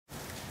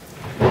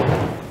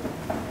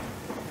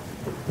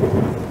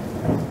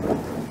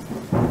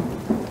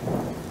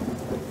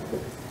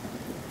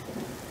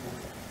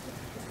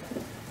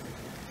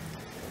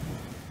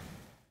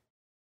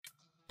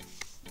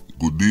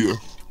day,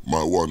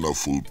 my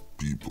wonderful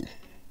people.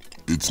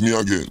 It's me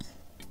again,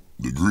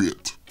 the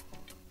great,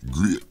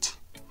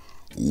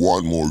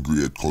 one more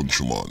great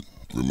countryman.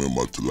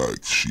 Remember to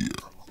like, share,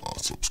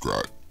 and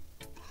subscribe.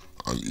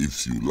 And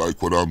if you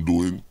like what I'm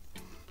doing,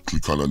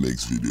 click on the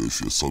next video.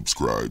 If you're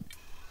subscribed,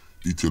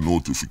 hit your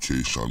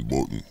notification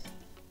button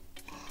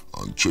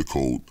and check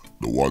out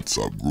the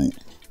WhatsApp group.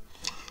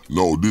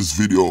 Now, this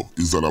video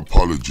is an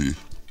apology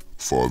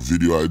for a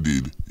video I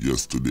did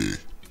yesterday.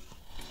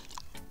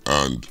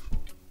 And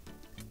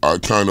I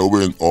kind of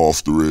went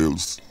off the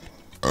rails,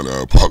 and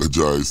I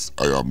apologize.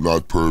 I am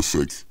not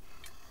perfect.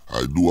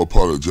 I do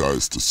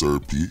apologize to Sir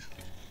P,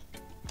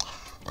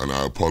 and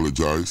I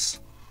apologize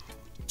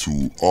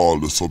to all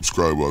the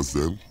subscribers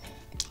then.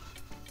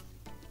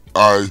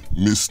 I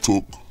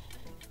mistook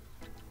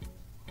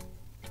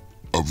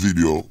a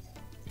video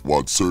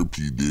what Sir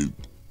P did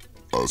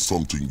as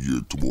something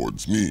geared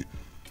towards me.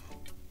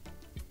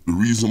 The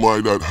reason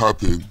why that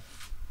happened,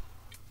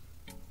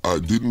 I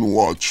didn't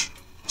watch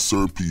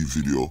Sir P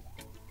video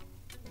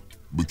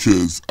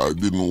because I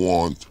didn't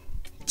want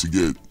to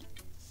get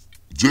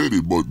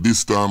jaded, but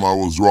this time I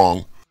was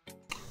wrong.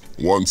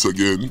 Once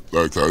again,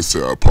 like I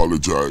say, I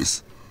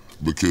apologize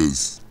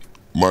because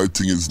my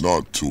thing is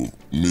not to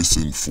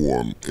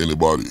misinform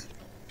anybody.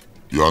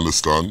 You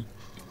understand?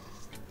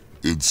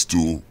 It's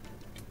to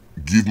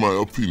give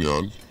my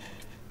opinion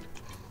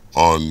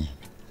on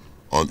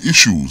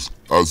issues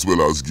as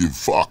well as give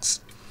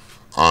facts.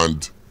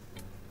 And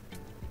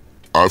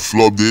I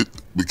flubbed it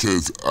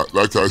because,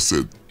 like I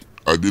said,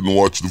 I didn't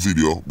watch the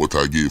video, but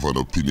I gave an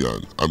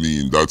opinion. I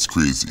mean, that's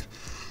crazy.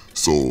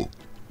 So,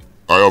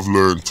 I have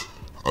learned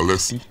a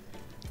lesson,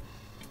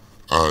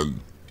 and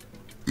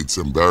it's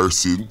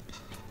embarrassing,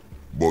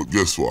 but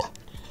guess what?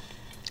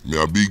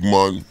 Me a big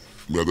man,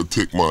 me I gotta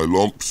take my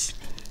lumps,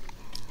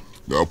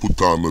 me I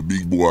put on my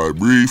big boy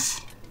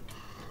brief.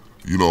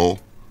 You know,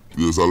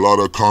 there's a lot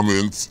of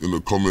comments in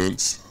the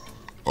comments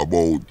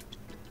about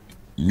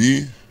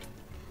me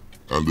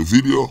and the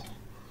video,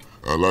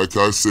 and like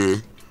I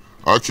say,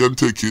 I can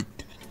take it.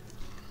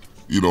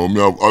 You know, me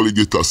have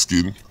alligator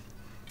skin,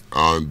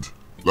 and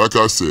like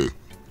I say,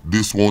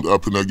 this won't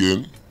happen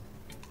again.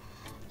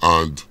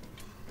 And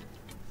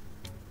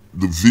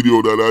the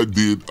video that I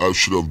did, I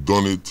should have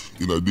done it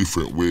in a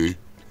different way,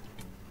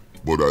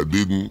 but I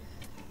didn't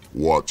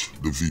watch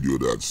the video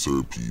that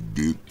Sir P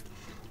did,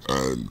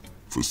 and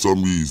for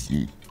some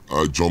reason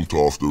I jumped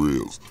off the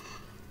rails.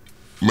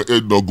 My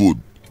head no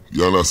good,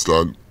 you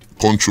understand?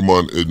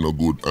 Countryman head no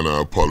good, and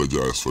I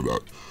apologize for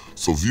that.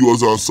 So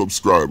viewers and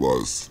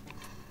subscribers,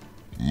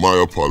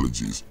 my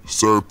apologies.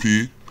 Sir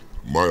P,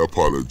 my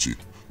apology.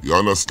 You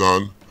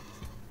understand?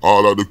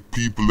 All of the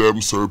people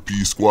them, Sir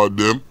P squad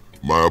them,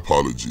 my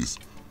apologies.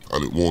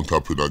 And it won't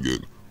happen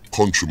again.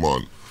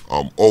 Countryman,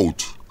 I'm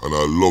out, and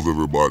I love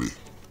everybody.